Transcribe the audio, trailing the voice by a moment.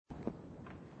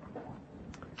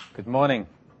Good morning.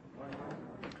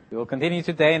 We will continue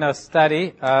today in our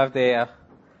study of the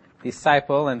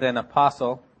disciple and then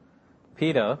apostle,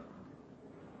 Peter.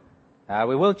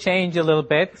 We will change a little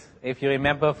bit. If you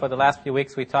remember, for the last few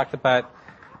weeks we talked about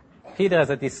Peter as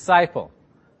a disciple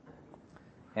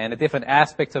and the different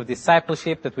aspects of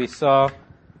discipleship that we saw,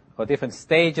 or different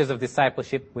stages of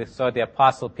discipleship we saw the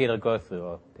apostle Peter go through,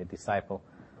 or the disciple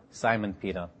Simon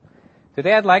Peter.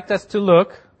 Today I'd like us to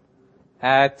look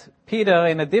at Peter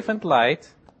in a different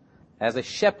light as a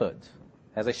shepherd.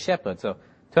 So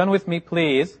turn with me,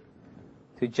 please,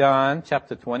 to John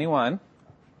chapter 21.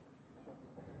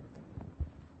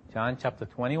 John chapter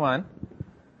 21.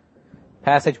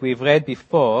 Passage we've read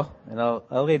before, and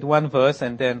I'll read one verse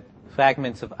and then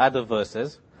fragments of other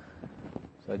verses.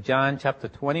 So John chapter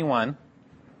 21,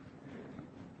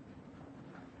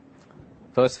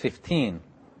 verse 15.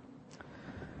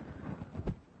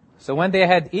 So when they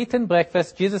had eaten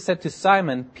breakfast, Jesus said to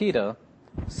Simon Peter,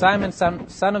 "Simon,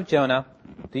 son of Jonah,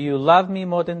 do you love me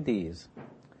more than these?"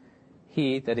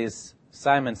 He, that is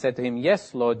Simon, said to him,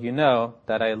 "Yes, Lord, you know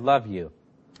that I love you."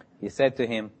 He said to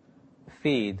him,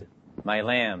 "Feed my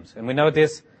lambs." And we know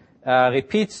this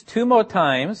repeats two more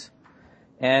times.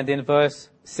 And in verse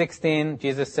 16,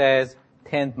 Jesus says,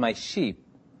 "Tend my sheep."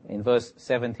 In verse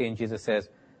 17, Jesus says,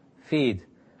 "Feed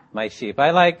my sheep."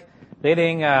 I like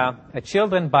reading a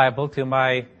children's Bible to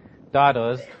my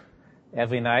daughters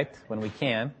every night when we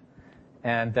can.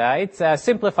 And it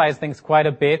simplifies things quite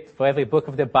a bit. For every book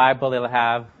of the Bible, it'll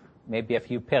have maybe a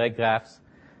few paragraphs.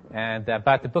 And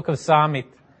about the book of Psalm,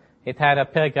 it had a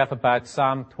paragraph about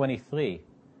Psalm 23,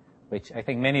 which I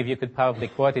think many of you could probably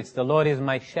quote. It's, "The Lord is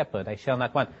my shepherd, I shall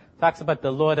not want." It talks about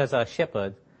the Lord as our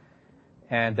shepherd,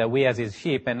 and we as his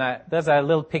sheep. And there's a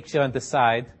little picture on the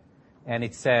side, and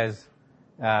it says,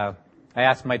 I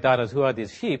asked my daughters, "Who are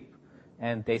these sheep?"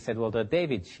 And they said, "Well, they're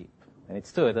David's sheep." And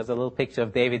it's true. There's a little picture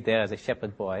of David there as a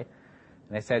shepherd boy.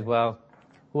 And I said, "Well,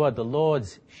 who are the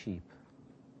Lord's sheep?"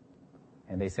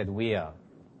 And they said, "We are."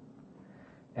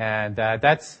 And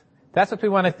that's what we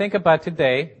want to think about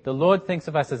today. The Lord thinks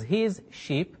of us as his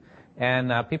sheep.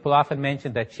 And people often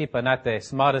mention that sheep are not the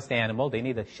smartest animal. They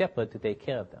need a shepherd to take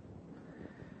care of them.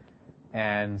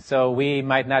 And so we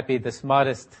might not be the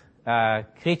smartest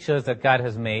creatures that God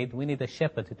has made. We need a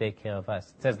shepherd to take care of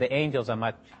us. It says the angels are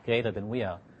much greater than we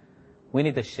are. We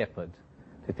need a shepherd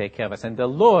to take care of us. And the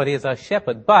Lord is our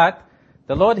shepherd. But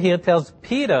the Lord here tells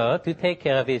Peter to take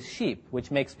care of his sheep,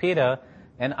 which makes Peter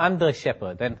an under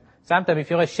shepherd. And sometimes if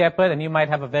you're a shepherd and you might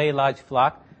have a very large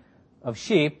flock of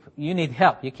sheep, you need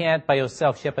help. You can't by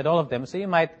yourself shepherd all of them. So you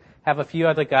might have a few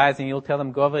other guys and you'll tell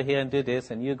them, "Go over here and do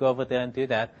this," and you go over there and do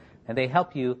that. And they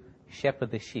help you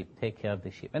shepherd the sheep, take care of the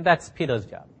sheep. And that's Peter's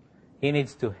job. He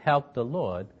needs to help the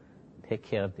Lord take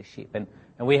care of the sheep. And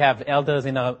we have elders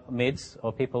in our midst,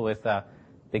 or people with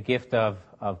the gift of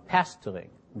pastoring.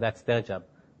 That's their job.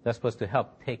 They're supposed to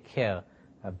help take care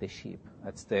of the sheep.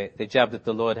 That's the job that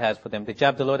the Lord has for them, the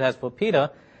job the Lord has for Peter.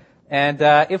 And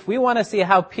if we want to see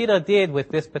how Peter did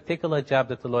with this particular job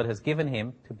that the Lord has given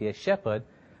him to be a shepherd,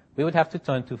 we would have to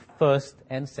turn to 1st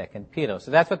and 2nd Peter. So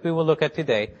that's what we will look at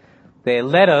today. The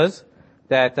letters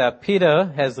that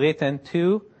Peter has written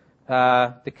to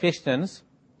the Christians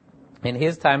in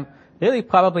his time, really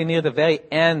probably near the very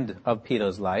end of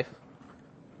Peter's life.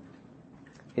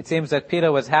 It seems that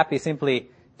Peter was happy simply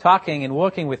talking and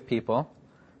working with people.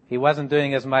 He wasn't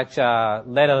doing as much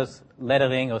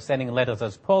lettering or sending letters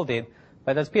as Paul did.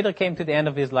 But as Peter came to the end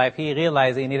of his life, he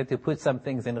realized he needed to put some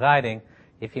things in writing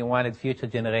if he wanted future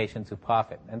generations to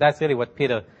profit. And that's really what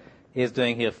Peter is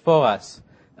doing here for us.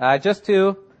 Just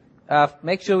to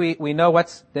make sure we know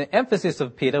what's the emphasis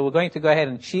of Peter, we're going to go ahead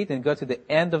and cheat and go to the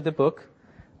end of the book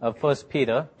of 1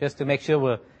 Peter, just to make sure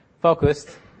we're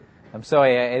focused. I'm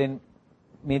sorry, I didn't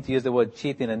mean to use the word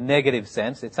cheat in a negative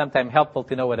sense. It's sometimes helpful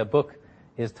to know what a book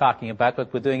is talking about.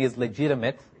 What we're doing is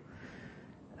legitimate.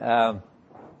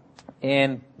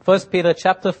 In 1 Peter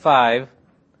chapter 5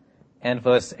 and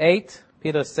verse 8,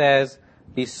 Peter says,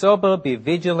 "Be sober, be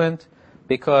vigilant,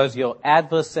 because your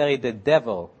adversary, the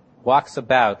devil, walks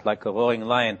about like a roaring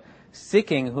lion,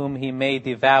 seeking whom he may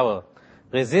devour.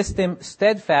 Resist him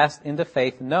steadfast in the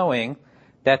faith, knowing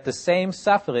that the same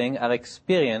suffering are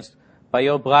experienced by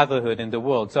your brotherhood in the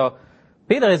world." So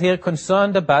Peter is here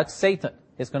concerned about Satan.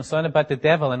 He's concerned about the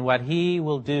devil and what he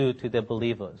will do to the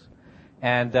believers.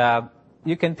 And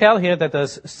you can tell here that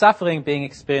there's suffering being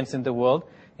experienced in the world.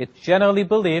 It's generally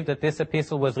believed that this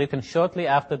epistle was written shortly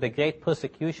after the great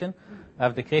persecution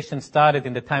of the Christians started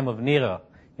in the time of Nero.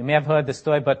 You may have heard the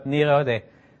story about Nero,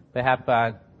 perhaps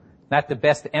not the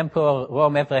best emperor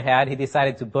Rome ever had. He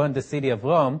decided to burn the city of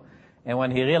Rome, and when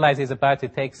he realized he's about to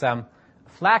take some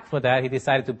flack for that, he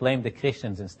decided to blame the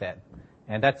Christians instead.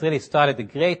 And that really started the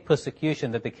great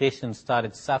persecution that the Christians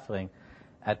started suffering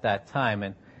at that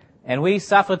time. And we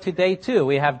suffer today too.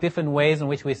 We have different ways in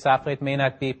which we suffer. It may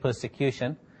not be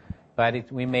persecution,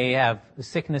 but we may have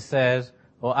sicknesses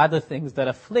or other things that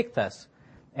afflict us.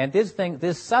 And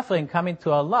this suffering come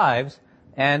into our lives,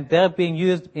 and they're being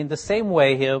used in the same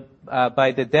way here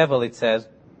by the devil, it says,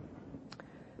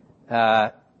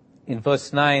 in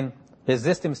verse 9,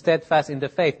 resist him steadfast in the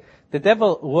faith. The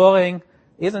devil roaring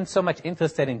isn't so much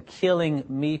interested in killing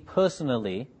me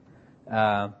personally.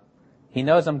 He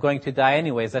knows I'm going to die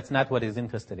anyways. That's not what he's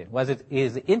interested in. What he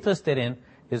is interested in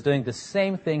is doing the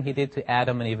same thing he did to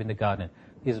Adam and Eve in the garden,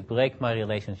 is break my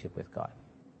relationship with God.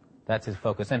 That's his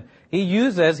focus. And he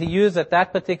used at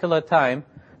that particular time,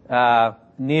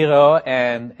 Nero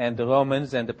and the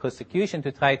Romans and the persecution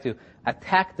to try to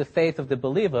attack the faith of the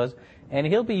believers. And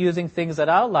he'll be using things in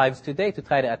our lives today to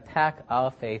try to attack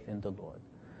our faith in the Lord.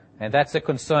 And that's a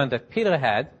concern that Peter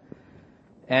had.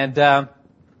 And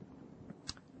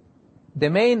the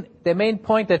main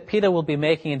point that Peter will be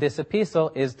making in this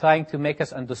epistle is trying to make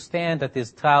us understand that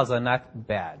these trials are not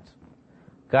bad.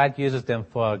 God uses them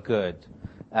for our good.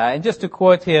 And just to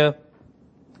quote here,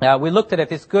 we looked at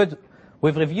it. It's good.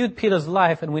 We've reviewed Peter's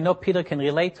life, and we know Peter can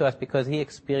relate to us because he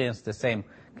experienced the same.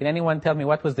 Can anyone tell me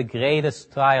what was the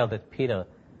greatest trial that Peter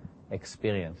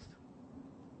experienced?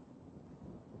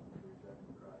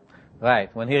 Right,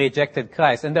 when he rejected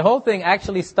Christ. And the whole thing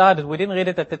actually started, we didn't read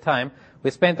it at the time.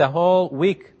 We spent a whole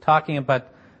week talking about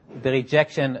the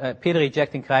rejection, Peter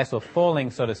rejecting Christ, or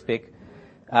falling, so to speak.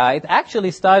 It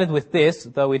actually started with this,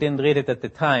 though we didn't read it at the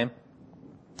time.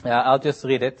 I'll just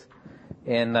read it.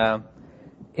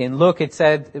 In Luke, it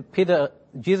said,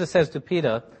 Jesus says to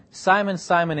Peter, Simon,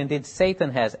 Simon, indeed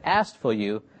Satan has asked for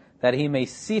you that he may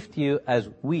sift you as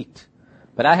wheat.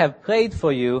 But I have prayed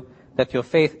for you that your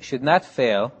faith should not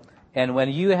fail. And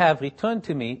when you have returned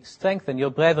to me, strengthen your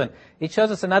brethren. It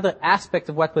shows us another aspect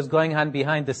of what was going on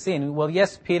behind the scene. Well,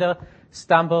 yes, Peter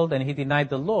stumbled and he denied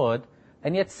the Lord,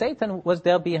 and yet Satan was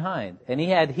there behind. And he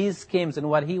had his schemes and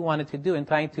what he wanted to do in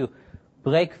trying to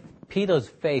break Peter's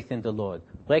faith in the Lord,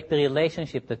 break the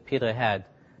relationship that Peter had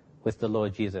with the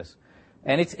Lord Jesus.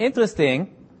 And it's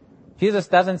interesting, Jesus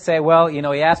doesn't say, well,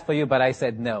 he asked for you, but I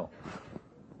said no.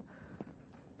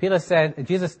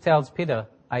 Jesus tells Peter,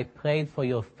 I prayed for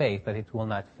your faith that it will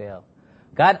not fail.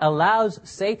 God allows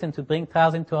Satan to bring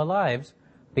trials into our lives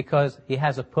because he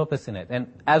has a purpose in it.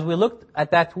 And as we looked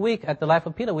at that week at the life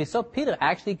of Peter, we saw Peter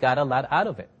actually got a lot out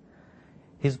of it.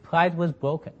 His pride was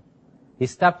broken. He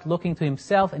stopped looking to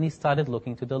himself and he started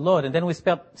looking to the Lord. And then we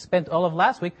spent all of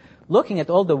last week looking at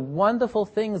all the wonderful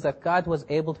things that God was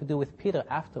able to do with Peter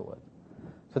afterward.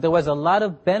 So there was a lot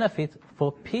of benefit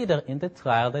for Peter in the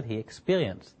trial that he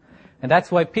experienced. And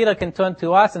that's why Peter can turn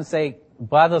to us and say,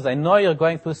 brothers, I know you're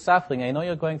going through suffering. I know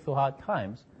you're going through hard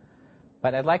times.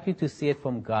 But I'd like you to see it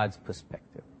from God's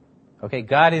perspective. Okay,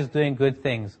 God is doing good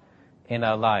things in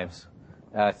our lives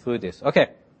through this. Okay,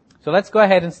 so let's go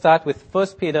ahead and start with 1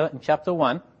 Peter in chapter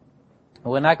 1.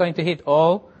 We're not going to hit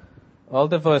all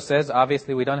the verses.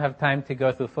 Obviously, we don't have time to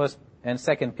go through 1 and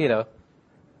 2 Peter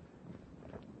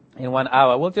in 1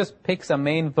 hour. We'll just pick some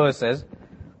main verses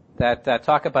that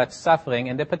talk about suffering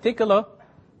and the particular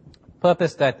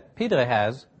purpose that Peter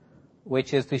has,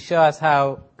 which is to show us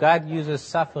how God uses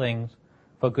sufferings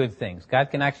for good things.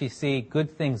 God can actually see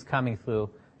good things coming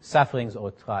through sufferings or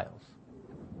trials.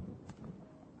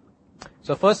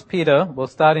 So 1 Peter, we'll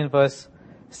start in verse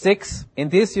 6. In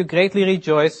this you greatly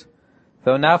rejoice,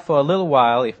 though now for a little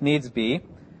while, if needs be,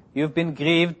 you've been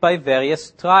grieved by various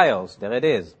trials. There it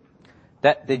is.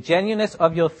 That the genuineness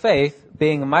of your faith,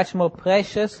 being much more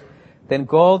precious than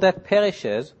gold that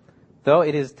perishes, though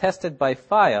it is tested by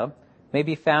fire, may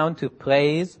be found to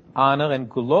praise, honor, and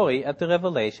glory at the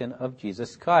revelation of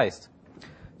Jesus Christ.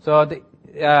 So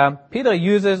Peter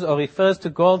uses or refers to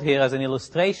gold here as an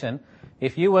illustration.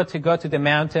 If you were to go to the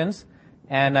mountains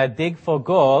and dig for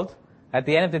gold, at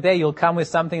the end of the day, you'll come with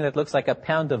something that looks like a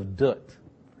pound of dirt.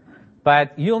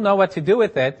 But you'll know what to do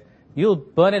with it. You'll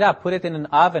burn it up, put it in an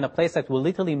oven, a place that will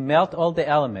literally melt all the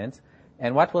elements.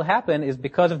 And what will happen is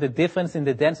because of the difference in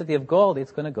the density of gold,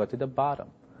 it's going to go to the bottom.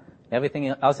 Everything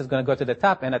else is going to go to the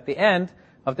top. And at the end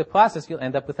of the process, you'll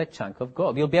end up with a chunk of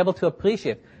gold. You'll be able to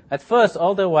appreciate. At first,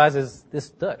 all there was is this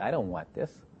dirt. I don't want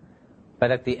this. But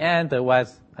at the end, there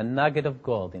was a nugget of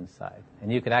gold inside.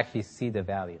 And you could actually see the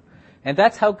value. And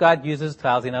that's how God uses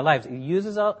trials in our lives. He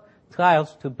uses our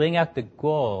trials to bring out the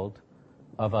gold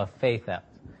of our faith out.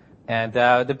 And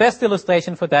the best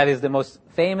illustration for that is the most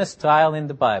famous trial in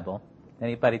the Bible.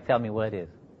 Anybody tell me what it is?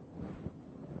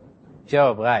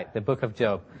 Job, right, the book of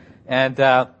Job. And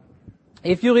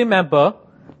if you remember,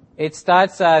 it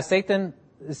starts, Satan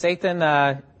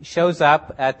shows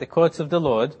up at the courts of the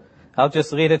Lord. I'll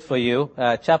just read it for you.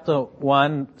 Chapter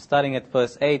 1, starting at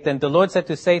verse 8. And the Lord said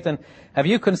to Satan, "Have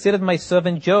you considered my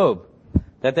servant Job,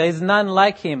 that there is none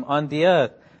like him on the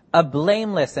earth, a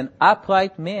blameless and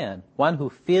upright man, one who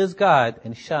fears God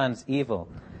and shuns evil?"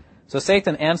 So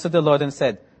Satan answered the Lord and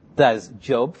said, "Does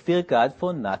Job fear God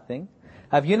for nothing?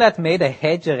 Have you not made a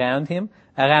hedge around him,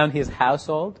 around his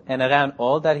household, and around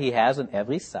all that he has on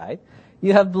every side?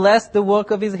 You have blessed the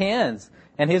work of his hands,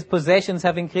 and his possessions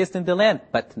have increased in the land.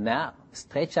 But now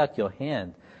stretch out your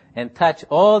hand and touch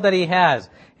all that he has,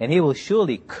 and he will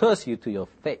surely curse you to your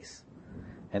face."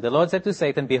 And the Lord said to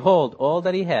Satan, "Behold, all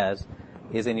that he has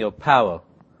is in your power.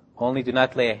 Only do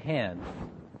not lay a hand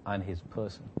on his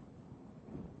person."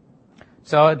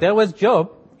 So there was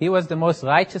Job. He was the most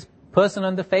righteous person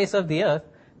on the face of the earth.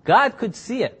 God could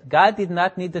see it. God did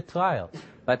not need the trial,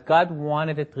 but God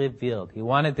wanted it revealed. He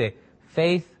wanted the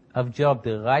faith of Job,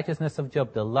 the righteousness of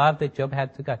Job, the love that Job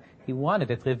had to God. He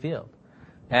wanted it revealed.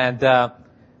 And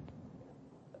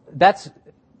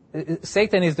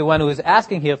Satan is the one who is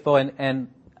asking here for,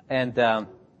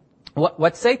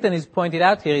 what Satan is pointed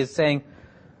out here is saying,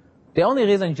 the only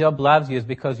reason Job loves you is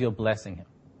because you're blessing him.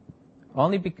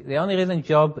 The only reason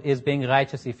Job is being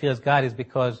righteous, he fears God, is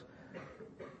because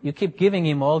you keep giving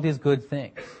him all these good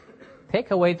things.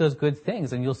 Take away those good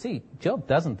things and you'll see, Job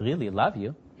doesn't really love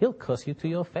you. He'll curse you to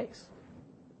your face.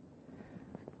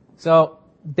 So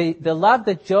the love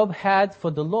that Job had for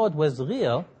the Lord was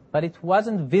real, but it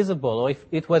wasn't visible, or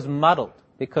it was muddled,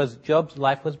 because Job's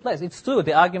life was blessed. It's true,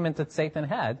 the argument that Satan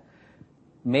had,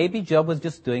 maybe Job was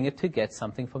just doing it to get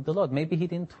something from the Lord. Maybe he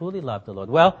didn't truly love the Lord.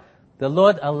 Well, the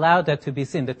Lord allowed that to be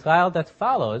seen. The trial that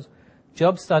follows,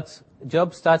 Job starts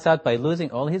out by losing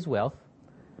all his wealth.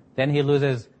 Then he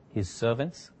loses his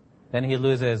servants. Then he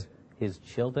loses his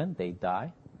children. They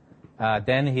die.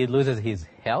 Then he loses his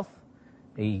health.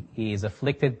 He is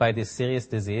afflicted by this serious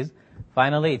disease.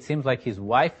 Finally, it seems like his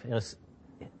wife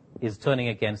is turning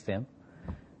against him.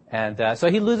 And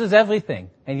so he loses everything.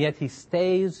 And yet he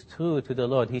stays true to the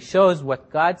Lord. He shows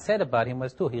what God said about him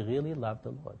was true. He really loved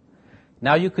the Lord.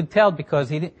 Now you could tell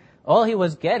because all he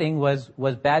was getting was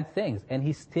bad things. And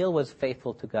he still was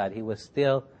faithful to God. He was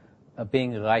still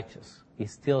being righteous. He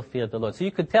still feared the Lord. So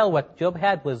you could tell what Job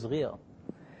had was real.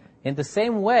 In the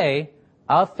same way,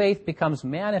 our faith becomes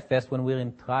manifest when we're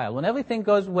in trial. When everything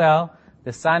goes well,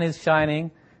 the sun is shining,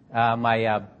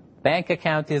 my bank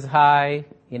account is high,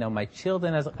 my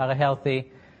children are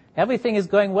healthy, everything is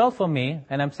going well for me,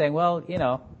 and I'm saying, well,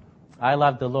 I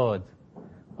love the Lord.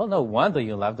 Well, no wonder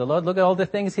you love the Lord. Look at all the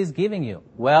things He's giving you.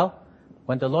 Well,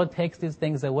 when the Lord takes these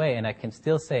things away, and I can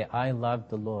still say, I love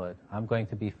the Lord, I'm going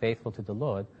to be faithful to the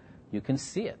Lord, you can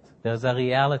see it. There's a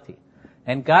reality.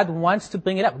 And God wants to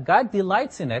bring it up. God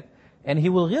delights in it, and He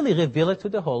will really reveal it to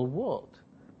the whole world.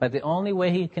 But the only way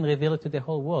He can reveal it to the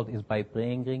whole world is by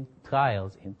bringing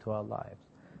trials into our lives.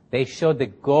 They show the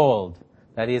gold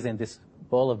that is in this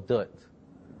bowl of dirt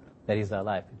that is our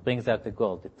life. It brings out the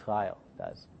gold, the trial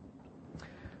does.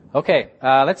 Okay,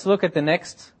 let's look at the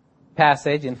next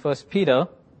passage in 1 Peter.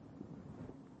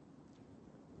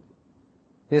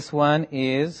 This one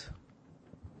is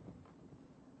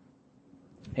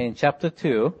in chapter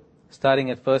 2, starting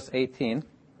at verse 18. It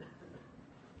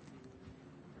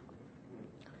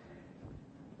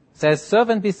says,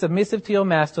 "Servant, be submissive to your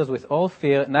masters with all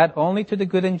fear, not only to the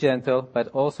good and gentle, but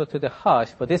also to the harsh.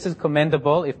 For this is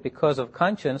commendable if because of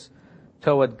conscience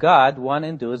toward God one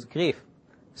endures grief,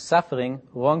 suffering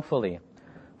wrongfully.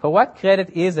 For what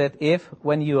credit is it if,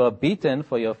 when you are beaten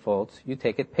for your faults, you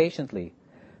take it patiently?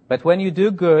 But when you do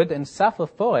good and suffer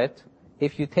for it,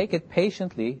 if you take it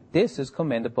patiently, this is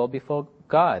commendable before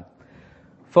God.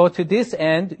 For to this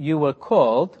end you were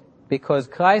called, because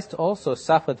Christ also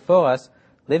suffered for us,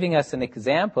 leaving us an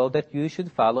example that you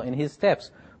should follow in His steps,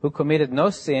 who committed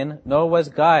no sin, nor was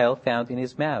guile found in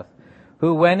His mouth,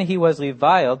 who when He was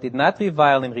reviled did not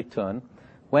revile in return,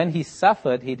 when He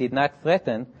suffered He did not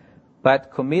threaten,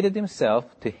 but committed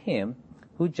Himself to Him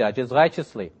who judges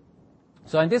righteously."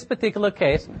 So in this particular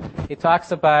case, it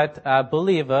talks about a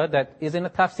believer that is in a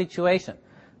tough situation.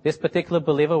 This particular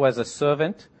believer was a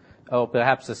servant, or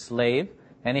perhaps a slave,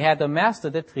 and he had a master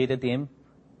that treated him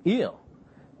ill.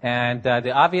 And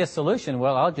the obvious solution,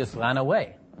 well, I'll just run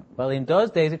away. Well, in those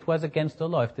days, it was against the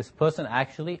law. If this person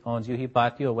actually owns you, he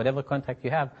bought you, or whatever contract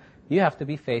you have to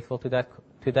be faithful to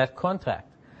that contract.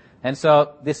 And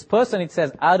so this person, it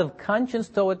says, out of conscience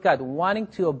toward God, wanting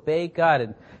to obey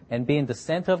God and be in the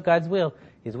center of God's will,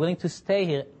 is willing to stay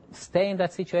here, stay in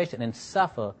that situation, and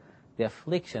suffer the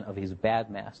affliction of his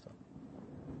bad master.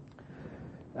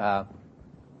 And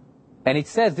it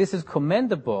says this is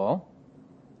commendable.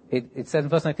 It says in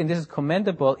verse 19, this is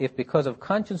commendable if because of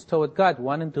conscience toward God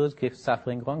one endures grief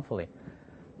suffering wrongfully.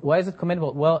 Why is it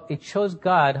commendable? Well, it shows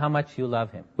God how much you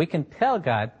love him. We can tell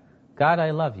God, God,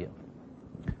 I love you.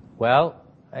 Well,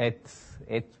 it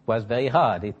was very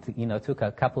hard. It, took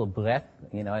a couple of breaths,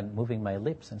 and moving my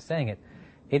lips and saying it.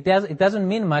 It doesn't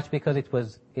mean much because it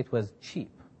was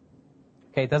cheap.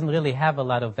 Okay, it doesn't really have a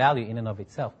lot of value in and of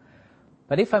itself.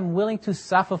 But if I'm willing to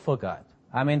suffer for God,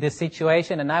 I'm in this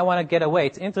situation and I want to get away.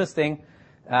 It's interesting.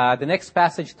 The next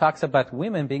passage talks about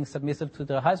women being submissive to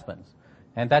their husbands.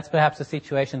 And that's perhaps a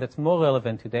situation that's more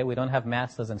relevant today. We don't have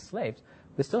masters and slaves.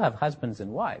 We still have husbands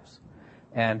and wives.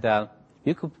 And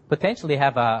you could potentially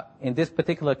have, in this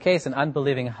particular case, an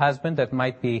unbelieving husband that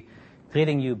might be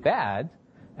treating you bad,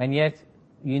 and yet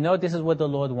this is what the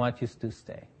Lord wants you to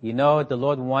stay. The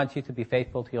Lord wants you to be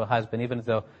faithful to your husband, even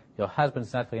though your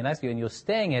husband's not very nice to you, and you're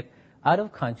staying it out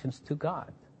of conscience to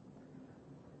God.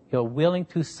 You're willing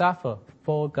to suffer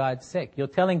for God's sake. You're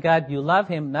telling God you love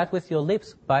him, not with your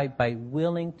lips, by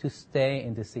willing to stay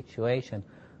in the situation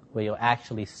where you're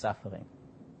actually suffering.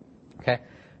 Okay?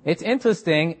 It's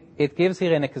interesting. It gives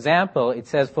here an example. It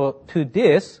says, for to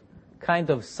this kind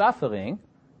of suffering,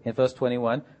 in verse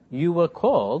 21, you were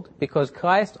called because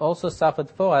Christ also suffered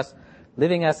for us,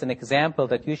 leaving us an example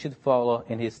that you should follow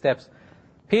in his steps.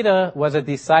 Peter was a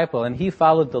disciple and he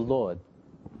followed the Lord.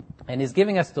 And he's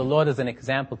giving us the Lord as an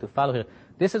example to follow here.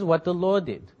 This is what the Lord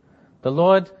did. The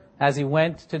Lord, as he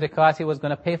went to the cross, he was going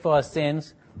to pay for our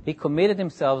sins. He committed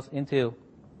himself into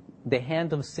the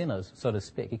hand of sinners, so to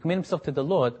speak. He committed himself to the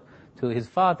Lord, to his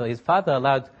Father. His Father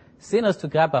allowed sinners to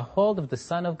grab a hold of the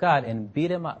Son of God and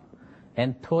beat him up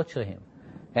and torture him.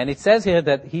 And it says here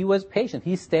that he was patient.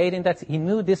 He stayed in that. He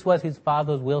knew this was his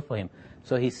Father's will for him.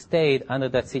 So he stayed under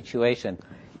that situation.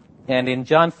 And in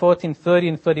John 14:30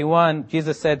 and 31,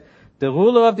 Jesus said, the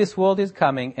ruler of this world is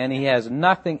coming, and he has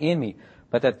nothing in me,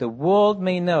 but that the world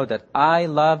may know that I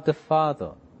love the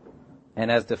Father. And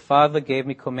as the Father gave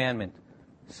me commandment,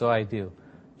 so I do.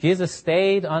 Jesus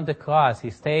stayed on the cross.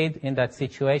 He stayed in that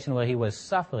situation where he was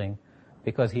suffering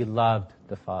because he loved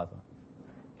the Father.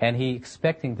 And he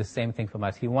expecting the same thing from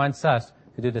us. He wants us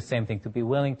to do the same thing, to be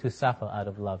willing to suffer out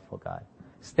of love for God.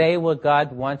 Stay where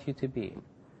God wants you to be,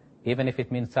 even if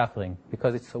it means suffering,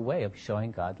 because it's a way of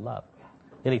showing God love.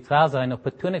 Really, trials are an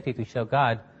opportunity to show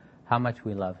God how much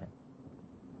we love him.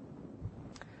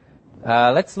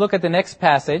 Let's look at the next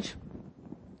passage.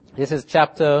 This is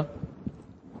chapter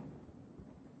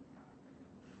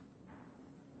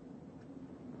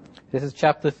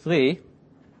 3.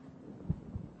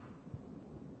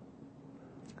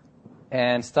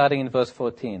 And starting in verse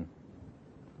 14.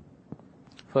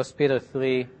 1 Peter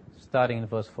 3, starting in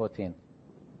verse 14.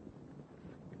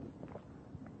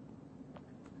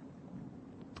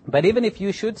 But even if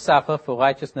you should suffer for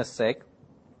righteousness' sake,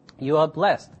 you are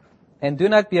blessed. And do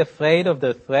not be afraid of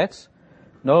their threats,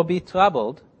 nor be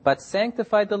troubled, but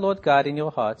sanctify the Lord God in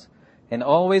your hearts, and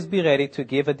always be ready to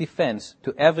give a defense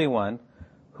to everyone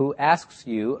who asks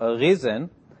you a reason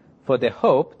for the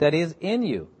hope that is in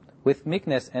you, with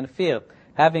meekness and fear,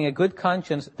 having a good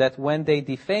conscience that when they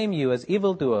defame you as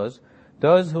evildoers,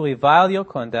 those who revile your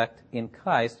conduct in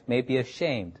Christ may be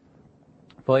ashamed.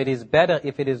 For it is better,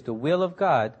 if it is the will of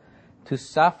God, to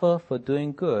suffer for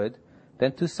doing good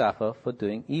than to suffer for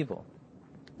doing evil.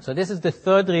 So this is the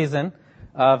third reason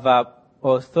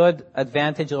or third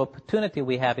advantage or opportunity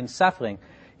we have in suffering.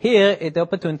 Here, the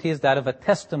opportunity is that of a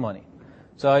testimony.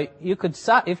 So you could,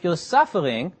 if you're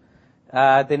suffering,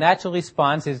 the natural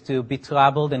response is to be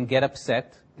troubled and get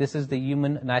upset. This is the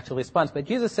human natural response. But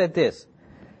Jesus said this.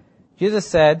 Jesus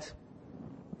said,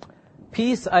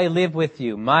 peace I live with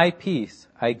you, my peace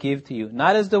I give to you.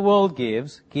 Not as the world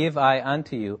gives, give I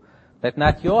unto you. Let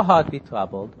not your heart be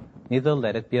troubled, neither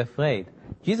let it be afraid.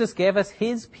 Jesus gave us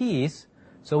his peace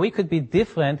so we could be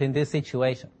different in this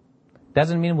situation.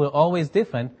 Doesn't mean we're always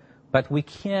different, but we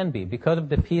can be. Because of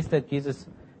the peace that Jesus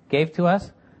gave to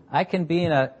us, I can be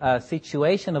in a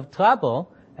situation of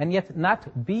trouble and yet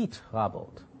not be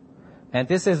troubled. And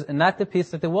this is not the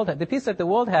peace that the world has. The peace that the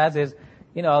world has is,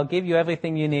 I'll give you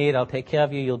everything you need, I'll take care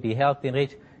of you, you'll be healthy and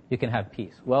rich, you can have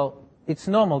peace. Well, it's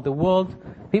normal.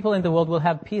 People in the world will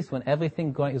have peace when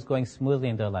everything is going smoothly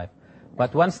in their life.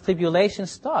 But once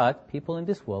tribulations start, people in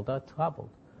this world are troubled.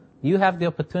 You have the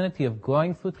opportunity of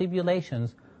going through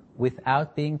tribulations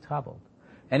without being troubled.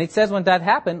 And it says when that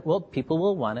happens, people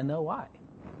will want to know why.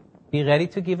 Be ready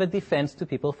to give a defense to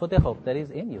people for the hope that is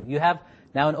in you. You have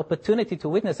now an opportunity to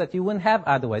witness that you wouldn't have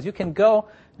otherwise. You can go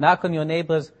knock on your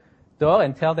neighbor's door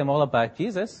and tell them all about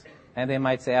Jesus, and they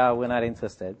might say, we're not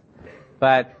interested.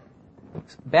 But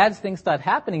bad things start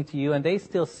happening to you and they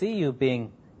still see you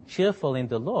being cheerful in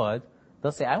the Lord,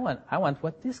 they'll say, I want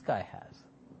what this guy has.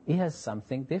 He has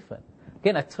something different.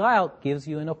 Again, a trial gives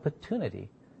you an opportunity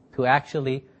to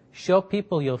actually show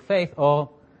people your faith or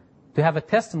to have a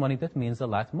testimony that means a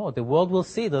lot more. The world will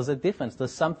see there's a difference.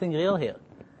 There's something real here.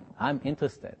 I'm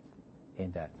interested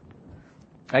in that.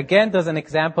 Again, there's an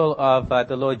example of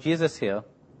the Lord Jesus here.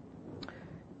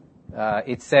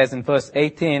 It says in verse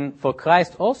 18, "For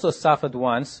Christ also suffered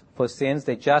once for sins,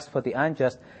 the just for the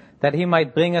unjust, that he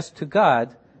might bring us to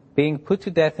God, being put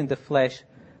to death in the flesh,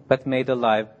 but made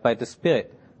alive by the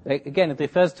Spirit." Again, it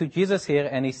refers to Jesus here,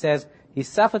 and he says, he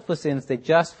suffered for sins, the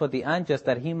just for the unjust,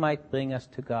 that he might bring us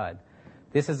to God.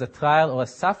 This is a trial or a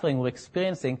suffering we're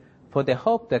experiencing for the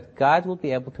hope that God will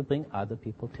be able to bring other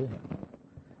people to him.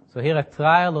 So here a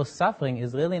trial or suffering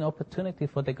is really an opportunity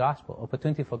for the gospel,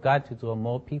 opportunity for God to draw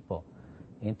more people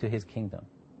into his kingdom.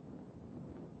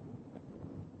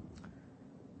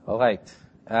 All right.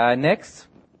 Next,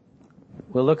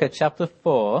 we'll look at chapter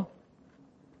 4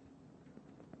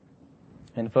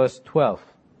 and verse 12.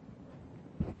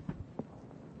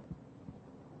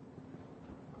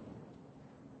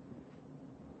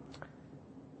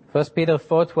 1 Peter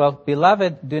 4:12,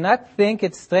 "Beloved, do not think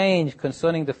it strange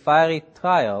concerning the fiery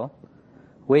trial,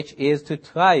 which is to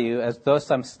try you as though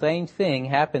some strange thing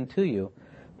happened to you,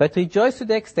 but rejoice to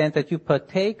the extent that you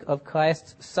partake of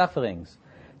Christ's sufferings,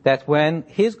 that when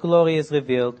his glory is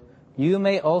revealed, you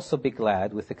may also be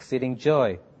glad with exceeding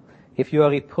joy. If you are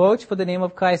reproached for the name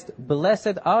of Christ,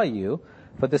 blessed are you,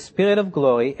 for the Spirit of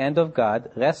glory and of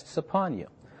God rests upon you.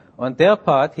 On their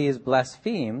part he is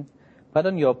blasphemed, but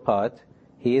on your part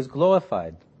he is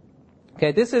glorified."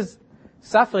 Okay, this is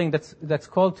suffering that's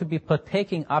called to be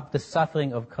partaking of the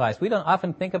suffering of Christ. We don't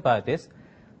often think about this,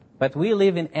 but we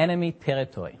live in enemy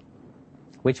territory,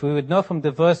 which we would know from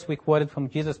the verse we quoted from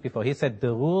Jesus before. He said,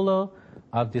 "The ruler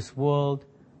of this world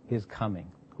is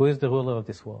coming." Who is the ruler of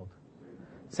this world?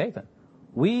 Satan.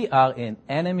 We are in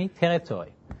enemy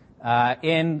territory.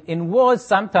 In wars,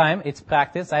 sometime it's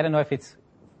practiced. I don't know if it's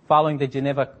following the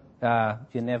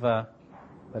Geneva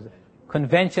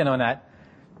Convention or not,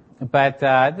 but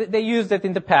they used it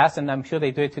in the past, and I'm sure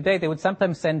they do it today. They would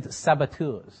sometimes send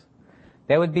saboteurs.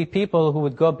 There would be people who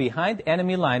would go behind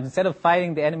enemy lines. Instead of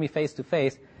fighting the enemy face to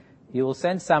face, you will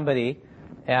send somebody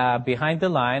behind the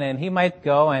line, and he might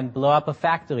go and blow up a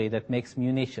factory that makes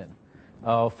munition,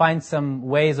 or find some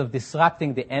ways of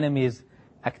disrupting the enemy's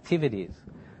activities.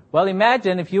 Well,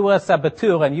 imagine if you were a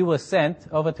saboteur and you were sent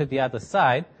over to the other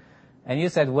side, and you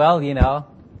said, well,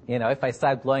 if I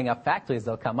start blowing up factories,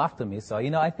 they'll come after me. So,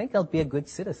 I think I'll be a good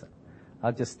citizen.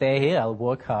 I'll just stay here. I'll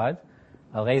work hard.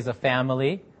 I'll raise a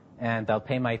family, and I'll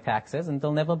pay my taxes, and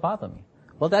they'll never bother me.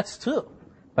 Well, that's true.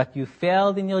 But you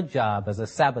failed in your job as a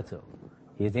saboteur.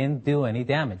 You didn't do any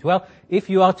damage. Well, if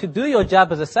you are to do your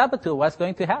job as a saboteur, what's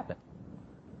going to happen?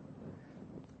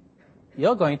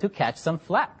 You're going to catch some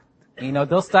flack.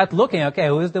 They'll start looking, okay,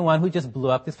 who is the one who just blew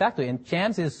up this factory? And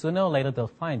chances sooner or later they'll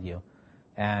find you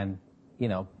and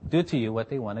do to you what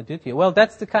they want to do to you. Well,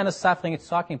 that's the kind of suffering it's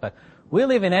talking about. We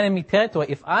live in enemy territory.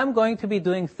 If I'm going to be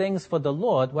doing things for the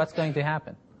Lord, what's going to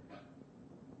happen?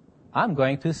 I'm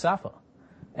going to suffer.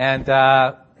 And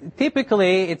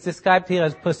typically, it's described here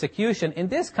as persecution. In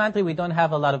this country, we don't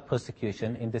have a lot of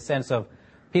persecution in the sense of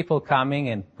people coming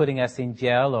and putting us in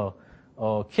jail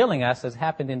or killing us, as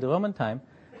happened in the Roman time.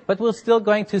 But we're still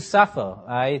going to suffer.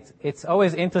 It's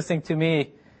always interesting to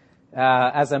me.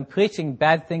 As I'm preaching,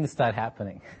 bad things start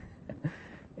happening.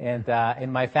 And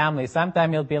in my family,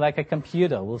 sometimes it'll be like a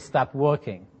computer will stop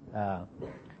working.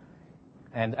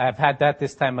 And I've had that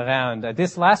this time around.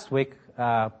 This last week,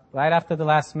 right after the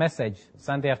last message,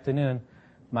 Sunday afternoon,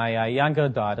 my younger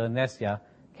daughter, Nessia,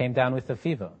 came down with a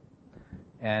fever.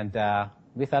 And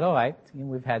we thought, all right,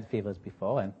 we've had fevers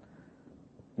before. And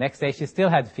next day, she still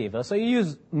had fever. So you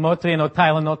use Motrin or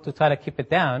Tylenol to try to keep it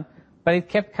down. But it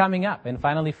kept coming up. And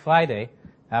finally, Friday,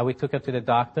 we took her to the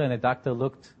doctor, and the doctor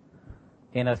looked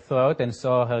in her throat and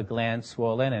saw her gland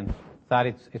swollen and thought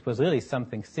it was really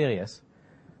something serious.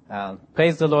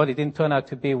 Praise the Lord, it didn't turn out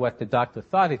to be what the doctor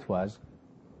thought it was.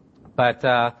 But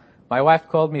my wife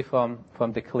called me from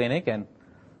the clinic and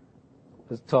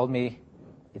told me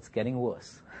it's getting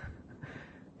worse.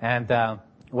 And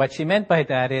what she meant by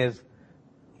that is,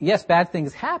 yes, bad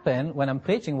things happen when I'm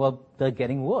preaching. Well, they're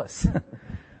getting worse.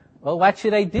 Well, what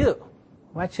should I do?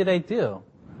 What should I do?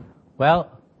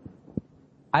 Well,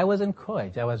 I was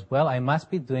encouraged. I must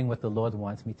be doing what the Lord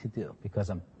wants me to do because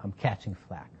I'm catching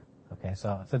flack. Okay,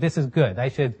 so this is good. I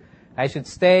should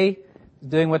stay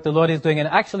doing what the Lord is doing. And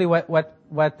actually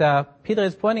what Peter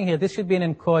is pointing here, this should be an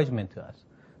encouragement to us.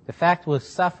 The fact we're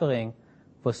suffering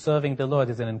for serving the Lord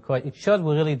is an encouragement. It shows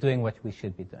we're really doing what we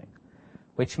should be doing.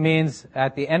 Which means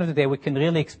at the end of the day, we can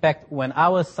really expect when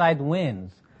our side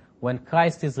wins, when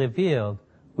Christ is revealed,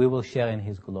 we will share in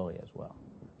his glory as well.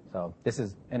 So this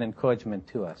is an encouragement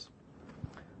to us.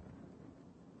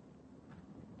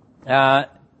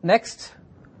 Next,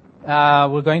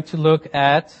 we're going to look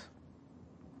at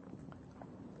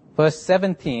verse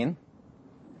 17.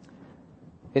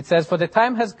 It says, "For the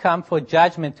time has come for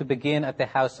judgment to begin at the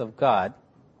house of God.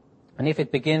 And if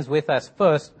it begins with us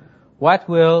first, what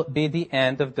will be the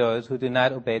end of those who do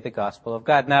not obey the gospel of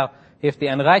God?" Now, if the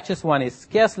unrighteous one is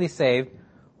scarcely saved,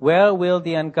 where will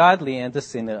the ungodly and the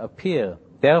sinner appear?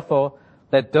 Therefore,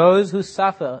 let those who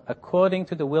suffer according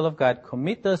to the will of God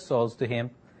commit their souls to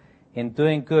him in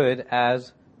doing good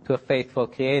as to a faithful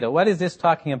Creator. What is this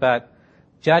talking about?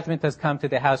 Judgment has come to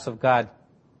the house of God.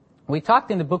 We talked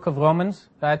in the book of Romans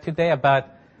today about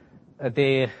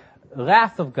the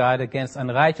wrath of God against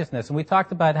unrighteousness. And we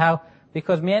talked about how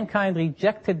because mankind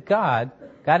rejected God,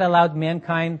 God allowed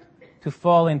mankind to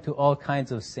fall into all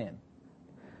kinds of sin.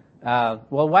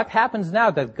 Well, what happens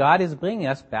now that God is bringing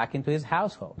us back into his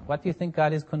household? What do you think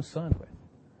God is concerned with?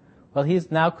 Well,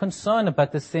 he's now concerned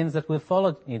about the sins that we've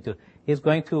fallen into. He's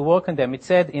going to work on them. It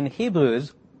said in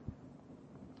Hebrews,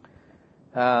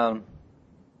 in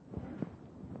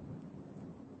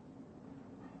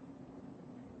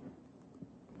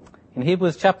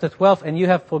Hebrews chapter 12, "And you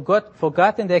have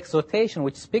forgotten the exhortation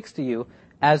which speaks to you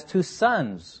as to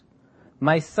sons.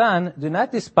 My son, do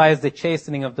not despise the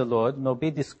chastening of the Lord, nor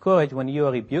be discouraged when you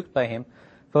are rebuked by him.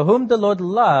 For whom the Lord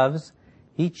loves,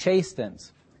 he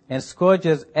chastens, and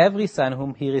scourges every son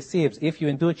whom he receives. If you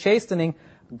endure chastening,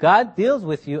 God deals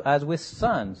with you as with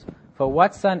sons. For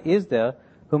what son is there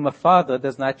whom a father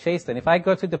does not chasten?" If I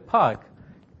go to the park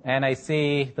and I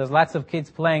see there's lots of kids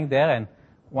playing there and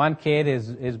one kid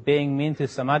is being mean to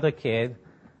some other kid,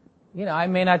 I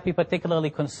may not be particularly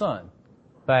concerned.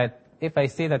 But if I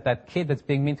see that kid that's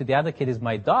being mean to the other kid is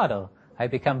my daughter, I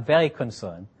become very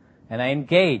concerned. And I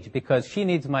engage because she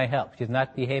needs my help. She's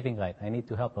not behaving right. I need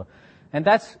to help her. And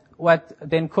that's what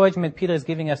the encouragement Peter is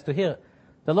giving us to hear.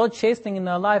 The Lord chastening in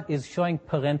our life is showing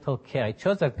parental care. It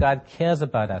shows that God cares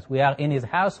about us. We are in his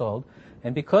household,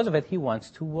 and because of it, he wants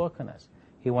to work on us.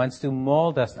 He wants to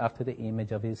mold us after the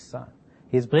image of his Son.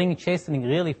 He's bringing chastening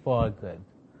really for our good,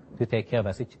 to take care of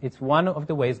us. It's one of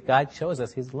the ways God shows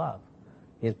us his love,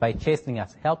 is by chastening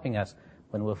us, helping us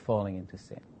when we're falling into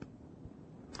sin.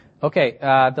 Okay,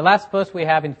 the last verse we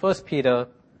have in 1 Peter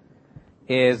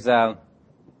is, or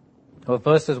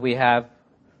verses we have,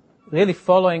 really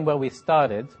following where we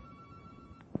started.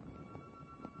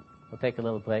 We'll take a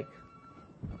little break.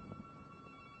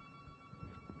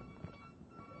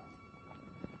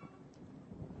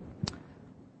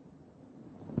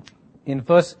 In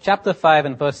chapter 5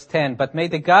 and verse 10, "But may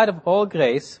the God of all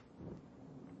grace,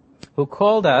 who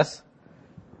called us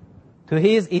to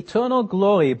his eternal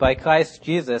glory by Christ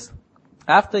Jesus,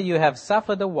 after you have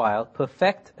suffered a while,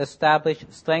 perfect, establish,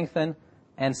 strengthen,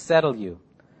 and settle you.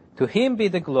 To him be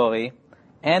the glory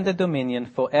and the dominion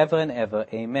forever and ever.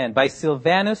 Amen. By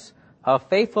Silvanus, our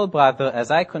faithful brother,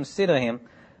 as I consider him,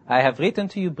 I have written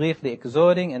to you briefly,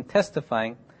 exhorting and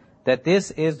testifying that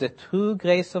this is the true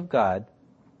grace of God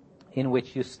in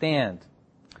which you stand."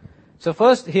 So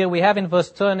first here we have in verse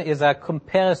 10 is a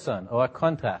comparison or a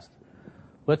contrast.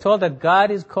 We're told that God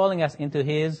is calling us into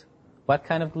his, what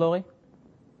kind of glory?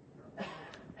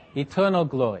 Eternal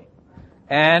glory.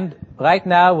 And right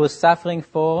now we're suffering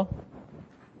for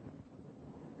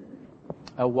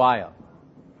a while.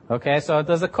 Okay, so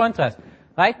there's a contrast.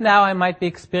 Right now I might be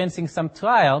experiencing some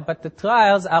trial, but the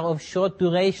trials are of short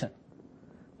duration.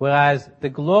 Whereas the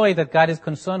glory that God is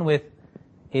concerned with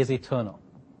is eternal.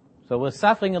 So we're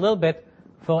suffering a little bit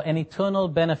for an eternal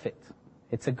benefit.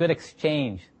 It's a good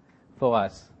exchange for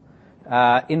us.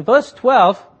 In verse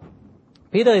 12,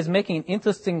 Peter is making an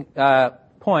interesting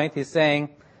point. He's saying,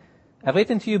 "I've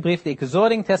written to you briefly,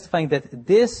 exhorting, testifying that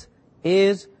this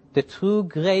is the true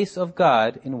grace of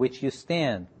God in which you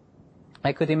stand."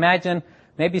 I could imagine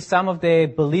maybe some of the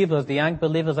believers, the young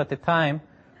believers at the time,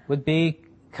 would be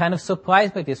kind of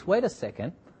surprised by this. Wait a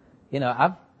second.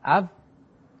 I've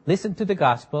listened to the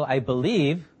gospel. I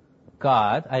believe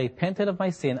God. I repented of my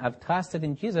sin. I've trusted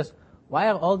in Jesus. Why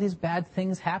are all these bad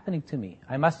things happening to me?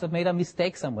 I must have made a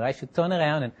mistake somewhere. I should turn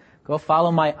around and go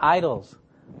follow my idols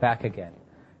back again.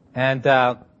 And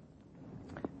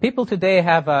people today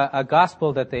have a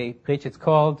gospel that they preach. It's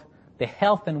called the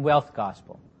health and wealth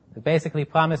gospel. It basically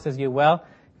promises you, well,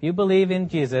 if you believe in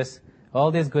Jesus,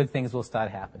 all these good things will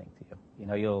start happening to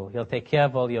you. He'll take care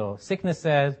of all your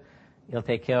sicknesses. He'll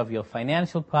take care of your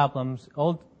financial problems.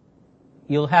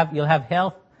 you'll have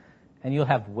health and you'll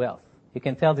have wealth. You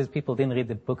can tell these people didn't read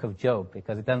the book of Job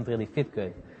because it doesn't really fit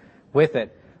good with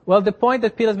it. Well, the point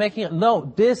that Peter's making,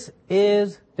 no, this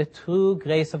is the true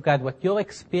grace of God. What you're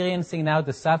experiencing now,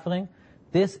 the suffering,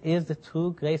 this is the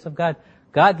true grace of God.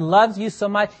 God loves you so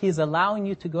much, He's allowing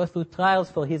you to go through trials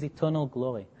for His eternal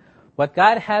glory. What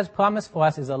God has promised for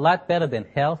us is a lot better than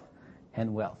health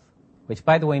and wealth, which,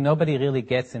 by the way, nobody really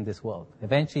gets in this world.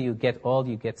 Eventually you get old,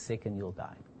 you get sick, and you'll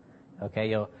die. Okay?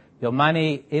 Your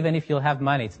money, even if you'll have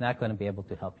money, it's not going to be able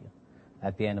to help you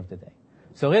at the end of the day.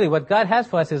 So really, what God has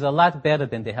for us is a lot better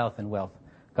than the health and wealth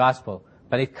gospel.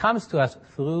 But it comes to us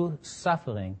through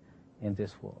suffering in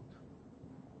this world.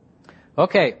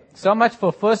 Okay, so much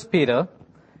for 1 Peter.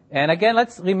 And again,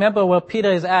 let's remember where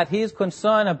Peter is at. He is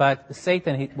concerned about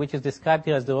Satan, which is described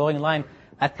here as the roaring lion,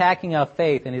 attacking our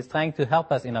faith, and he's trying to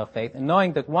help us in our faith. And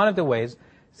knowing that one of the ways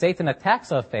Satan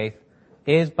attacks our faith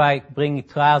is by bringing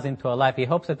trials into our life. He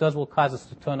hopes that those will cause us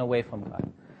to turn away from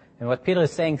God. And what Peter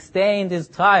is saying, stay in these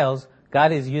trials.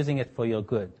 God is using it for your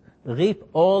good. Reap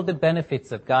all the benefits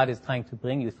that God is trying to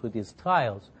bring you through these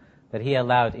trials that He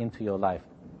allowed into your life.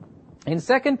 In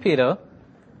 2 Peter,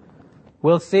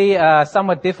 we'll see a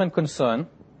somewhat different concern.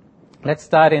 Let's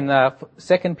start in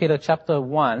 2 Peter chapter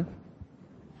 1,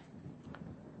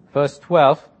 verse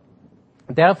 12.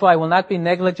 Therefore I will not be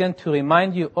negligent to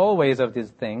remind you always of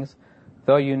these things,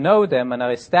 though you know them and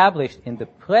are established in the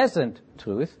present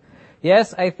truth.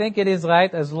 Yes, I think it is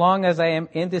right, as long as I am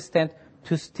in this tent,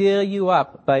 to stir you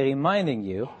up by reminding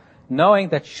you, knowing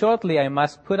that shortly I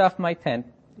must put off my tent,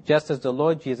 just as the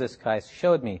Lord Jesus Christ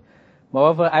showed me.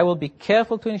 Moreover, I will be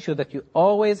careful to ensure that you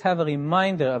always have a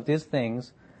reminder of these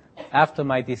things after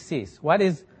my decease. What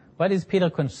is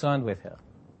Peter concerned with here?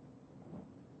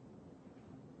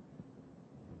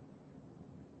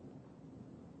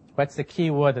 What's the key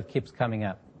word that keeps coming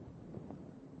up?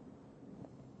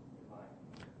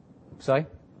 Sorry?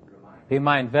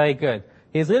 Remind. Very good.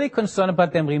 He's really concerned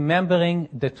about them remembering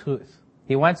the truth.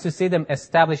 He wants to see them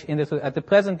established in the truth. At the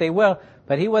present they were,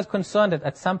 but he was concerned that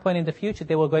at some point in the future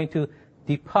they were going to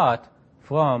depart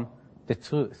from the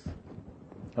truth.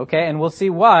 Okay, and we'll see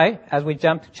why as we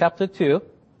jump to chapter 2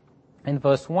 and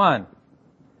verse 1.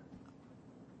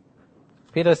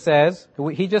 Peter says,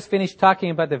 he just finished talking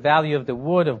about the value of the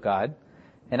Word of God,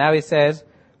 and now he says,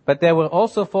 but there were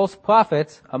also false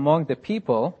prophets among the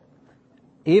people,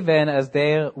 even as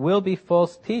there will be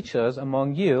false teachers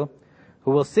among you,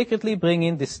 who will secretly bring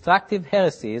in destructive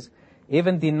heresies,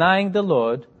 even denying the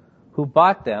Lord who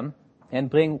bought them, and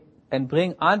bring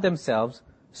on themselves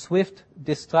swift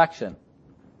destruction.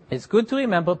 It's good to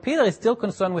remember, Peter is still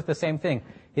concerned with the same thing.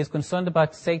 He's concerned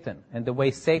about Satan and the way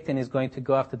Satan is going to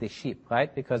go after the sheep,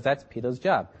 right? Because that's Peter's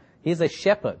job. He's a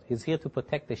shepherd. He's here to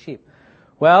protect the sheep.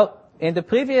 Well, in the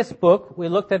previous book, we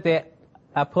looked at the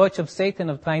approach of Satan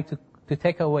of trying to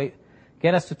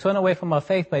get us to turn away from our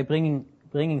faith by bringing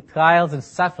trials and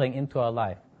suffering into our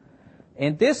life.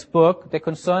 In this book, the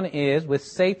concern is with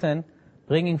Satan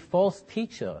bringing false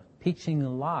teaching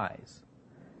lies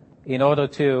in order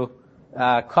to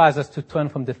cause us to turn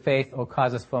from the faith or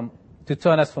to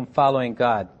turn us from following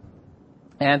God.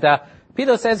 And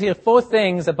Peter says here 4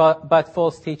 things about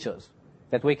false teachers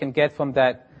that we can get from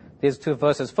these 2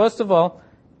 verses. First of all,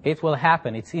 it will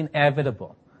happen. It's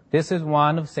inevitable. This is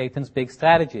one of Satan's big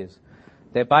strategies.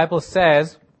 The Bible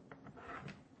says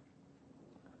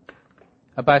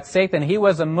about Satan, he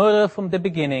was a murderer from the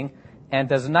beginning and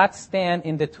does not stand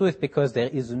in the truth because there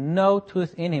is no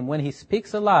truth in him. When he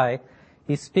speaks a lie,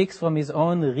 he speaks from his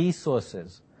own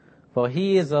resources, for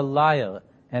he is a liar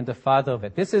and the father of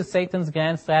it. This is Satan's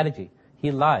grand strategy.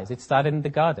 He lies. It started in the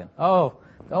garden. Oh,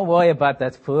 don't worry about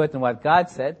that fruit and what God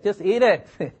said. Just eat it.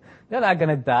 You're not going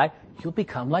to die. You'll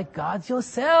become like gods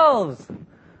yourselves.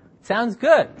 Sounds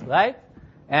good, right?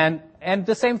 And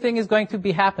the same thing is going to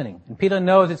be happening. And Peter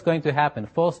knows it's going to happen.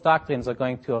 False doctrines are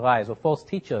going to arise, or false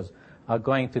teachers are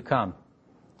going to come.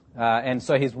 And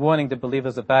so he's warning the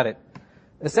believers about it.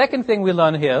 The second thing we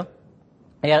learn here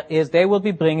is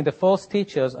the false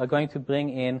teachers are going to bring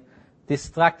in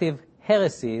destructive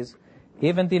heresies,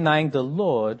 even denying the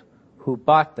Lord who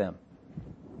bought them.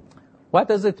 What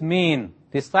does it mean?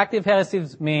 Destructive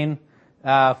heresies mean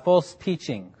false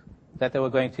teaching that they were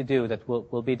going to do that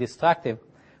will be destructive.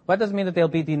 What does it mean that they'll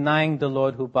be denying the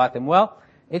Lord who bought them? Well,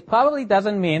 it probably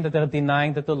doesn't mean that they're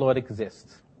denying that the Lord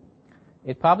exists.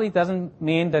 It probably doesn't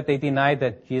mean that they deny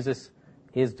that Jesus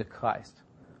is the Christ.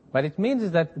 What it means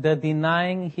is that they're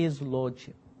denying His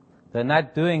lordship. They're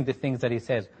not doing the things that He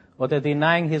says. Or they're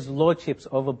denying His lordships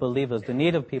over believers, the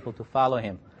need of people to follow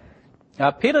Him.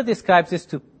 Jesus describes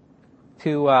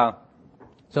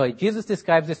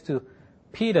this to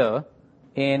Peter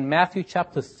in Matthew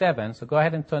chapter 7. So go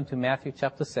ahead and turn to Matthew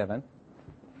chapter 7.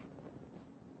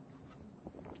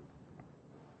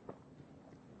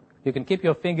 You can keep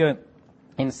your finger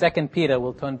in 2 Peter.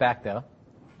 We'll turn back there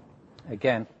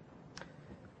again.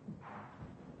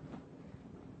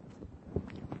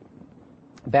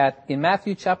 That in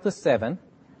Matthew chapter 7,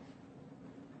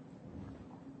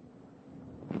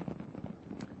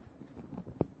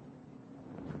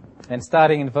 and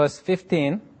starting in verse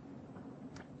 15,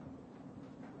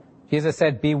 Jesus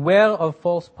said, "Beware of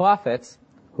false prophets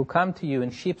who come to you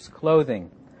in sheep's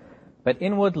clothing, but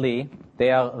inwardly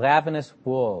they are ravenous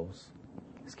wolves."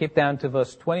 Skip down to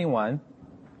verse 21.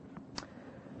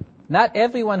 "Not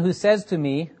everyone who says to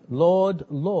me, 'Lord,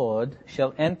 Lord,'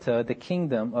 shall enter the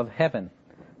kingdom of heaven,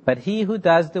 but he who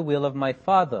does the will of my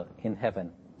Father in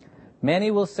heaven.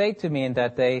 Many will say to me in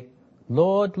that day,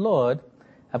 'Lord, Lord,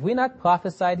 have we not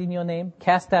prophesied in your name,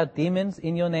 cast out demons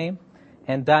in your name,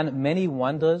 and done many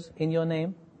wonders in your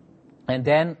name?' And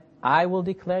then I will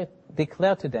declare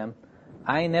to them,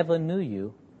 'I never knew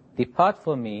you. Depart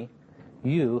from me,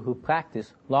 you who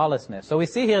practice lawlessness.'" So we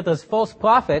see here there's false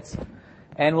prophets,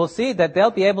 and we'll see that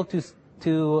they'll be able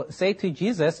to say to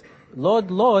Jesus,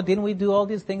 "Lord, Lord, didn't we do all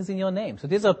these things in your name?" So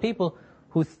these are people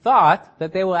who thought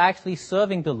that they were actually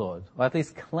serving the Lord, or at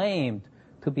least claimed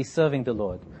to be serving the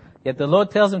Lord. Yet the Lord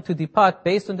tells them to depart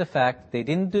based on the fact they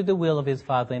didn't do the will of his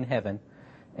Father in heaven.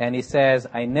 And he says,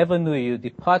 "I never knew you.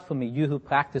 Depart from me, you who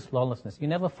practice lawlessness." You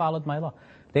never followed my law.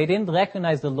 They didn't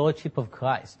recognize the lordship of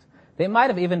Christ. They might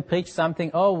have even preached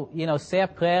something, say a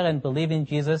prayer and believe in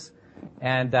Jesus,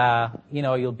 and,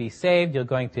 you'll be saved, you're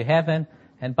going to heaven.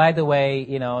 And by the way,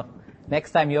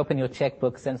 next time you open your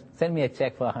checkbook, send me a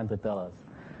check for $100.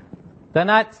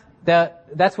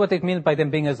 That's what it means by them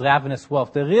being as ravenous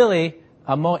wolves. They really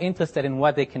are more interested in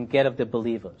what they can get of the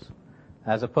believers,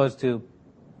 as opposed to,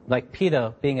 like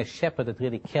Peter, being a shepherd that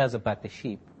really cares about the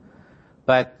sheep.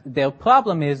 But their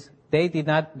problem is they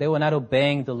were not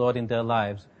obeying the Lord in their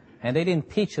lives, and they didn't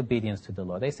teach obedience to the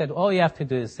Lord. They said, all you have to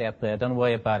do is say a prayer, don't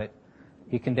worry about it.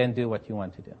 You can then do what you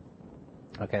want to do.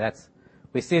 Okay,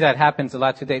 we see that happens a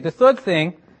lot today. The third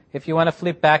thing, if you want to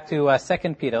flip back to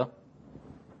 2 Peter,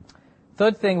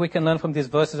 third thing we can learn from these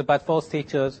verses about false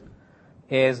teachers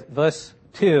is verse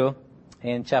 2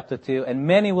 in chapter 2, "And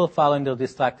many will follow in their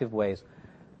destructive ways."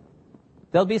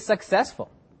 They'll be successful.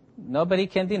 Nobody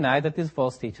can deny that these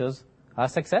false teachers are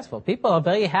successful. People are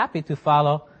very happy to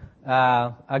follow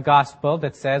a gospel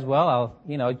that says, well,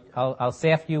 I'll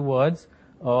say a few words,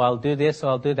 or I'll do this, or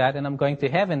I'll do that, and I'm going to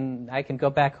heaven. I can go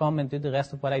back home and do the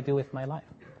rest of what I do with my life.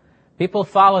 People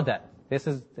follow that.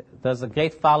 There's a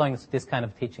great following of this kind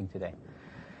of teaching today.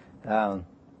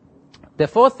 The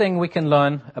fourth thing we can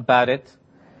learn about it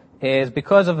is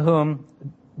because of whom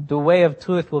the way of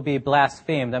truth will be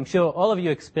blasphemed. I'm sure all of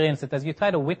you experience it as you try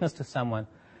to witness to someone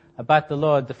about the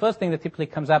Lord. The first thing that typically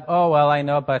comes up, I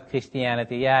know about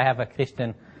Christianity. Yeah, I have a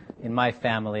Christian in my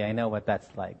family. I know what that's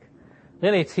like.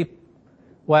 Really,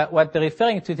 what they're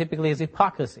referring to typically is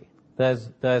hypocrisy. There's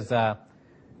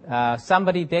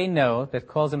somebody they know that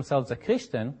calls themselves a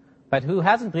Christian, but who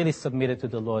hasn't really submitted to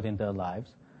the Lord in their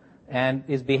lives, and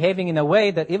is behaving in a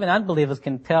way that even unbelievers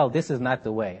can tell this is not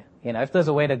the way. If there's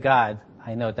a way to God,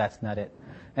 I know that's not it.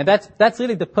 And that's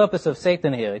really the purpose of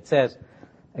Satan here. It says,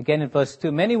 again in verse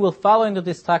 2, "Many will follow in their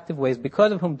destructive ways,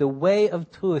 because of whom the way of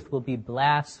truth will be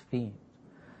blasphemed."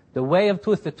 The way of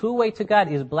truth, the true way to God,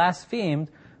 is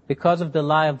blasphemed because of the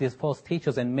lie of these false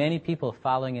teachers and many people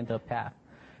following in their path.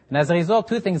 And as a result,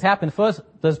 two things happen. First,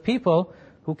 there's people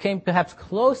who came perhaps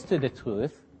close to the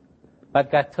truth,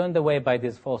 but got turned away by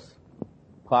these false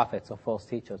prophets or false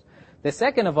teachers. The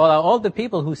second of all are all the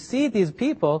people who see these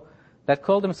people that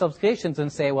call themselves Christians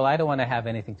and say, well, I don't want to have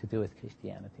anything to do with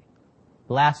Christianity.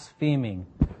 Blaspheming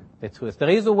the truth. There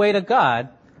is a way to God,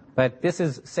 but this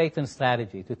is Satan's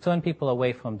strategy, to turn people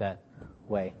away from that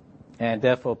way. And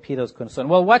therefore, Peter's concern.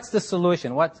 Well, what's the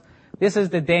solution? This is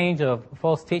the danger of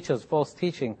false teachers, false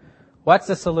teaching. What's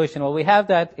the solution? Well, we have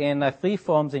that in 3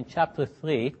 forms in chapter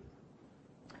 3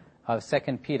 of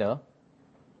 2 Peter.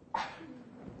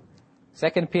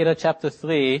 2 Peter chapter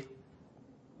 3,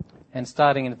 and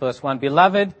starting in verse 1.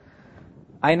 "Beloved,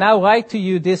 I now write to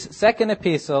you this second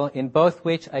epistle, in both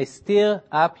which I stir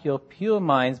up your pure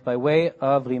minds by way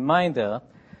of reminder,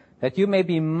 that you may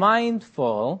be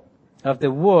mindful of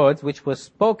the words which were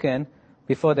spoken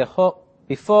before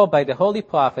by the holy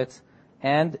prophets,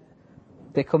 and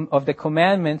of the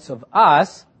commandments of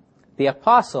us, the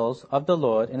apostles of the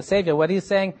Lord and Savior." What he's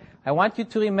saying, I want you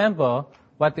to remember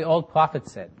what the old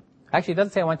prophets said. Actually, it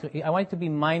doesn't say I want you to be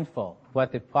mindful of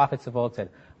what the prophets of old said.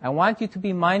 I want you to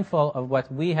be mindful of what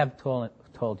we have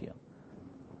told you.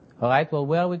 All right, well,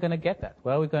 where are we going to get that?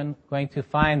 Where are we going to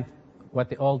find what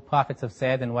the old prophets have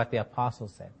said and what the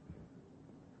apostles said?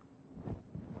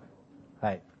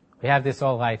 Right. We have this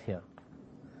all right here.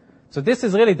 So this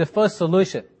is really the first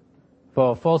solution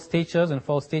for false teachers and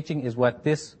false teaching, is what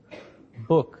this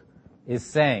book is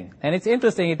saying. And it's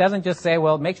interesting, it doesn't just say,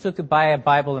 well, make sure to buy a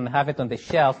Bible and have it on the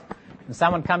shelf. And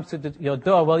someone comes to your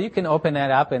door, well, you can open that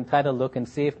up and try to look and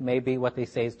see if maybe what they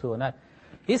say is true or not.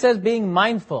 He says being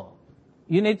mindful.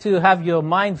 You need to have your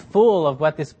mind full of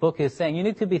what this book is saying. You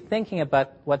need to be thinking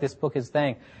about what this book is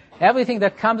saying. Everything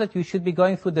that comes at you should be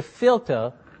going through the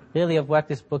filter, really, of what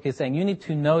this book is saying. You need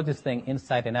to know this thing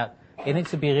inside and out. It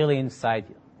needs to be really inside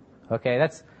you. Okay,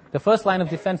 that's the first line of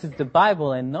defense, is the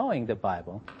Bible and knowing the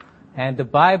Bible. And the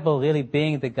Bible really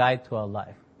being the guide to our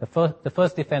life. The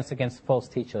first defense against false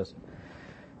teachers.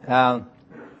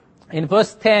 In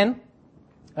verse 10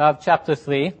 of chapter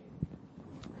 3,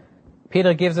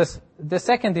 Peter gives us the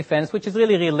second defense, which is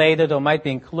really related or might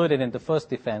be included in the first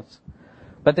defense.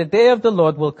 But the day of the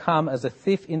Lord will come as a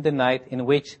thief in the night, in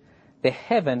which the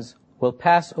heavens will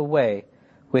pass away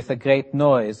with a great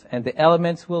noise, and the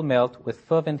elements will melt with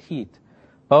fervent heat.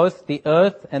 Both the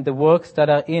earth and the works that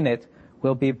are in it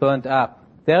will be burned up.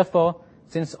 Therefore,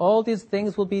 since all these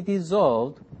things will be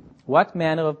dissolved, what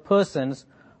manner of persons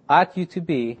ought you to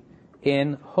be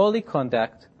in holy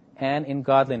conduct and in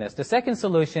godliness? The second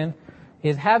solution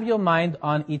is have your mind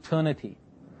on eternity.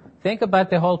 Think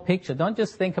about the whole picture. Don't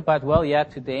just think about, well, yeah,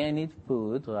 today I need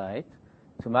food, right?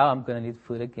 Tomorrow I'm going to need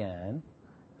food again.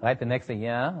 Right? The next day,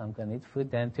 yeah, I'm going to need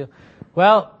food then too.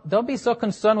 Well, don't be so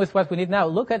concerned with what we need now.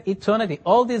 Look at eternity.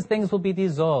 All these things will be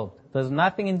dissolved. There's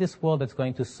nothing in this world that's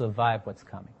going to survive what's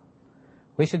coming.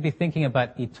 We should be thinking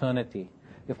about eternity.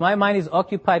 If my mind is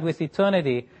occupied with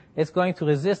eternity, it's going to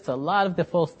resist a lot of the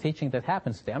false teaching that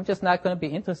happens today. I'm just not going to be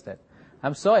interested.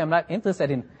 I'm sorry, I'm not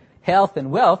interested in health and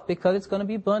wealth, because it's going to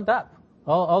be burned up.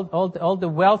 All the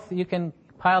wealth you can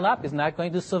pile up is not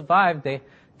going to survive the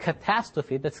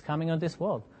catastrophe that's coming on this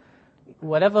world.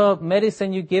 Whatever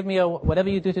medicine you give me or whatever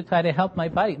you do to try to help my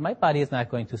body is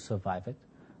not going to survive it.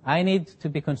 I need to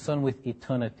be concerned with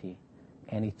eternity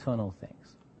and eternal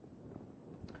things.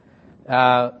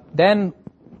 Then,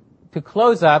 to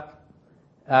close up,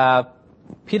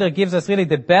 Peter gives us really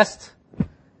the best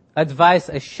advice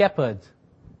a shepherd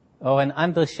or an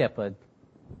under shepherd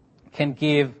can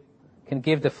give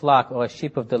the flock or a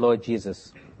sheep of the Lord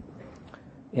Jesus.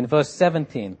 In verse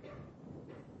 17,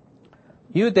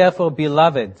 you therefore,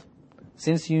 beloved,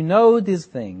 since you know these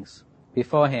things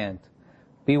beforehand,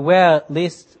 beware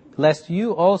lest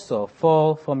you also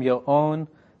fall from your own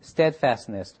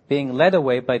steadfastness, being led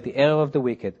away by the error of the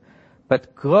wicked,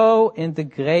 but grow in the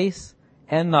grace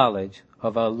and knowledge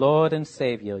of our Lord and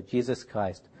Savior, Jesus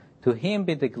Christ. To him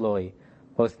be the glory,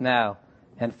 both now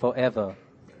and forever.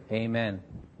 Amen.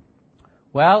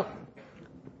 Well,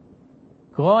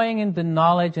 growing in the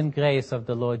knowledge and grace of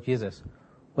the Lord Jesus.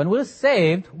 When we're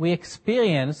saved, we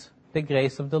experience the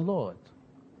grace of the Lord.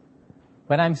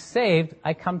 When I'm saved,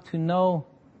 I come to know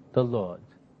the Lord.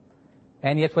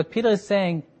 And yet what Peter is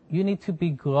saying, you need to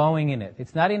be growing in it.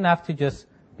 It's not enough to just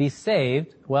be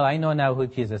saved. Well, I know now who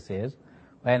Jesus is.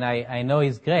 And I know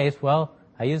his grace. Well,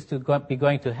 I used to be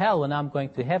going to hell, and now I'm going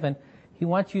to heaven. He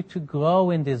wants you to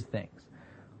grow in these things.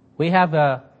 We have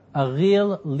a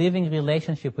real living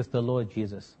relationship with the Lord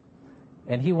Jesus.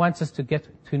 And he wants us to get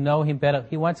to know him better.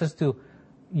 He wants us to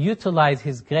utilize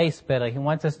his grace better. He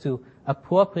wants us to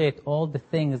appropriate all the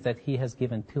things that he has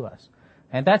given to us.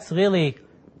 And that's really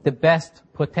the best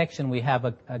protection we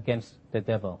have against the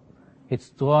devil. It's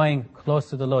drawing close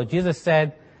to the Lord. Jesus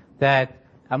said that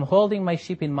I'm holding my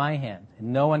sheep in my hand,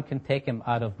 and no one can take him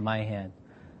out of my hand.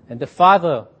 And the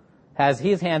Father has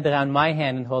his hand around my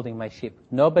hand and holding my sheep.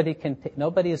 Nobody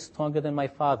is stronger than my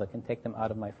Father, can take them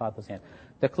out of my Father's hand.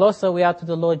 The closer we are to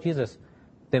the Lord Jesus,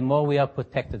 the more we are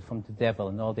protected from the devil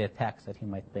and all the attacks that he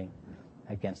might bring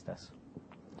against us.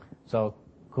 So,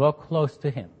 grow close to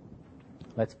him.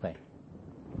 Let's pray.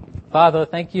 Father,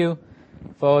 thank you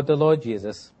for the Lord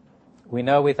Jesus. We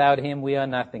know without him we are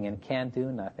nothing and can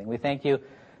do nothing. We thank you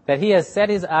that he has set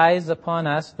his eyes upon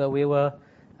us, though we were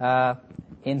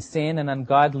in sin and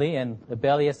ungodly and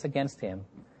rebellious against him.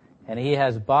 And he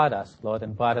has bought us, Lord,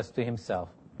 and brought us to himself.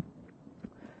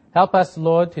 Help us,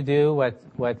 Lord, to do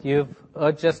what you've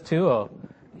urged us to, or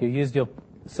you used your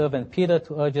servant Peter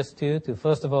to urge us to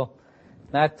first of all,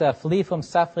 not flee from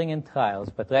suffering and trials,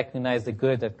 but recognize the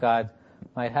good that God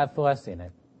might have for us in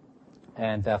it.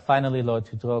 And finally, Lord,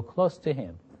 to draw close to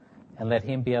him and let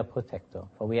him be our protector.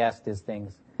 For we ask these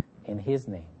things in his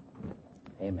name.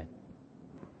 Amen.